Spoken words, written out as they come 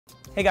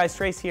Hey guys,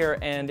 Trace here,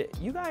 and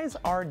you guys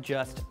are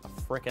just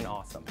freaking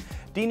awesome.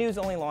 D-News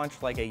only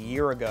launched like a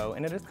year ago,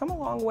 and it has come a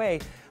long way,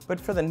 but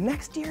for the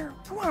next year,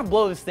 we want to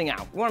blow this thing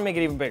out. We want to make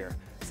it even bigger.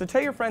 So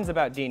tell your friends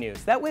about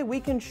D-News. That way we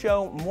can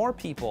show more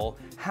people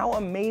how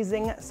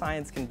amazing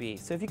science can be.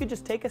 So if you could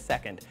just take a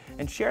second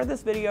and share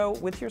this video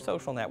with your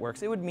social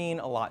networks, it would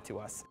mean a lot to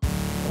us.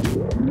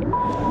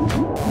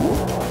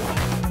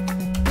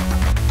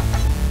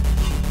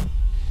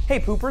 Hey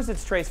poopers,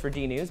 it's Trace for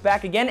D-News,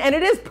 back again, and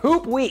it is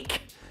Poop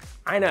Week!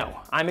 I know,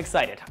 I'm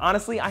excited.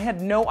 Honestly, I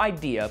had no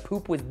idea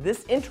poop was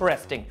this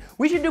interesting.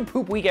 We should do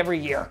Poop Week every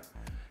year.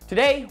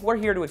 Today, we're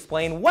here to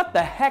explain what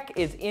the heck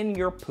is in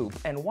your poop,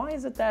 and why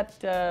is it that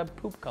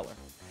poop color?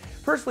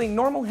 Firstly,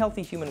 normal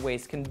healthy human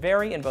waste can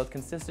vary in both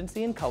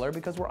consistency and color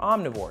because we're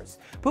omnivores.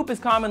 Poop is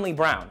commonly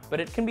brown, but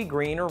it can be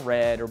green or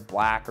red or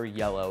black or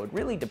yellow. It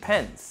really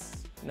depends.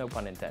 No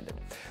pun intended.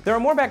 There are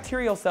more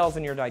bacterial cells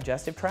in your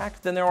digestive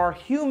tract than there are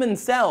human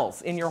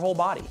cells in your whole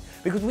body,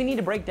 because we need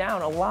to break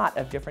down a lot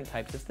of different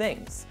types of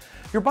things.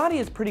 Your body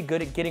is pretty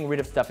good at getting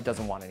rid of stuff it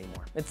doesn't want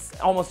anymore. It's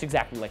almost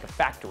exactly like a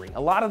factory.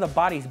 A lot of the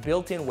body's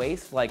built-in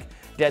waste, like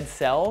dead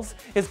cells,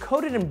 is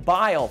coated in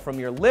bile from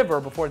your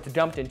liver before it's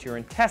dumped into your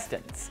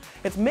intestines.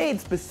 It's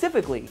made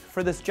specifically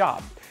for this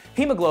job.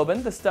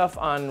 Hemoglobin, the stuff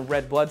on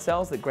red blood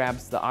cells that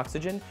grabs the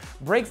oxygen,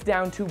 breaks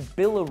down to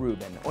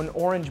bilirubin, an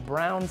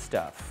orange-brown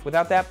stuff.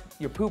 Without that,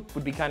 your poop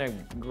would be kind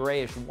of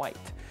grayish-white.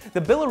 The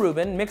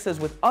bilirubin mixes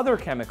with other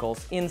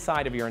chemicals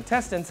inside of your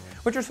intestines,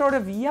 which are sort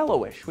of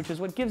yellowish, which is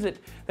what gives it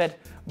that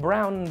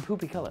brown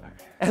poopy color.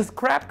 As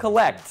crap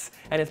collects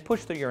and is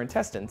pushed through your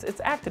intestines,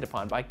 it's acted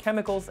upon by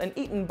chemicals and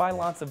eaten by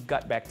lots of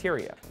gut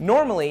bacteria.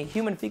 Normally,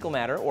 human fecal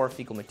matter, or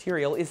fecal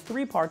material, is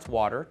 3 parts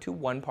water to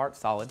 1 part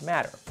solid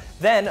matter.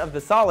 Then, of the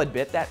solid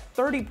bit, that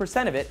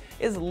 30% of it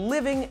is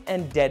living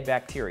and dead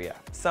bacteria.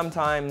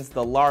 Sometimes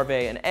the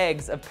larvae and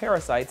eggs of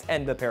parasites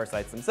and the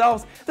parasites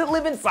themselves that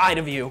live inside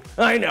of you.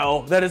 I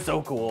know, that is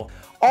so cool.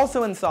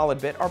 Also in solid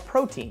bit are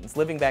proteins,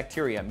 living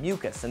bacteria,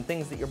 mucus, and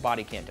things that your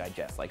body can't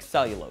digest, like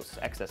cellulose,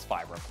 excess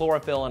fiber,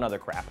 chlorophyll, and other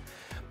crap.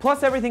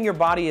 Plus everything your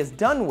body is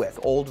done with,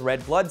 old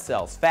red blood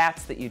cells,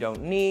 fats that you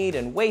don't need,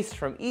 and waste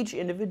from each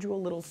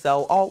individual little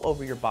cell all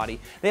over your body.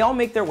 They all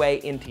make their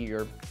way into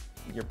your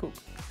poop.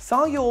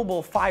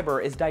 Soluble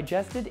fiber is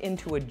digested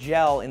into a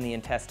gel in the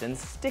intestines,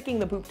 sticking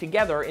the poop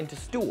together into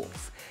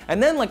stools.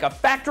 And then, like a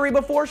factory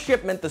before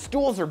shipment, the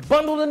stools are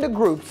bundled into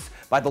groups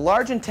by the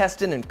large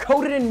intestine and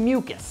coated in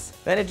mucus.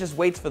 Then it just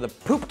waits for the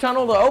poop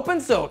tunnel to open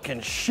so it can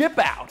ship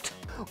out.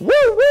 Woo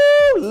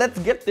woo! Let's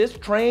get this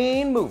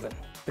train moving.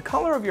 The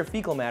color of your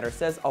fecal matter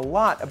says a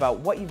lot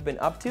about what you've been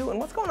up to and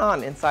what's going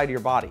on inside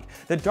your body.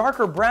 The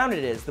darker brown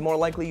it is, the more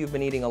likely you've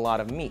been eating a lot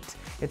of meat.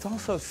 It's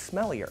also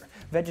smellier.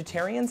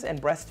 Vegetarians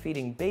and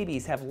breastfeeding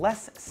babies have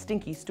less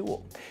stinky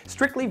stool.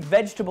 Strictly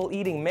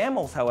vegetable-eating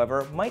mammals,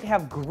 however, might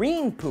have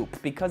green poop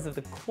because of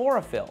the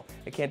chlorophyll.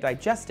 It can't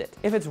digest it.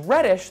 If it's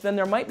reddish, then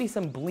there might be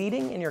some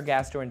bleeding in your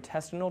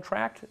gastrointestinal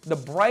tract. The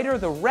brighter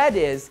the red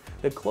is,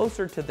 the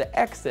closer to the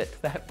exit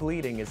that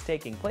bleeding is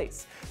taking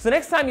place. So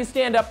next time you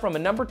stand up from a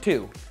number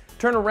 2,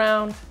 turn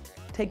around,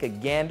 take a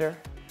gander,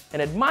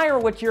 and admire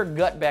what your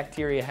gut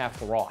bacteria have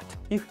wrought.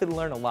 You could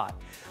learn a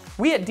lot.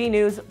 We at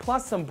D-News,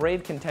 plus some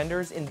brave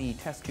contenders in the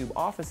test tube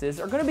offices,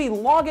 are going to be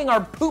logging our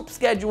poop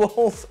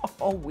schedules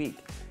all week.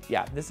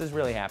 Yeah, this is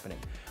really happening.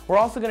 We're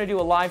also going to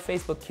do a live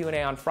Facebook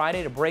Q&A on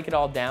Friday to break it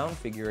all down,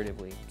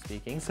 figuratively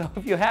speaking. So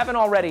if you haven't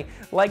already,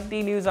 like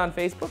D-News on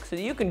Facebook so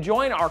that you can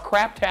join our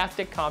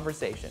craptastic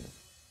conversation.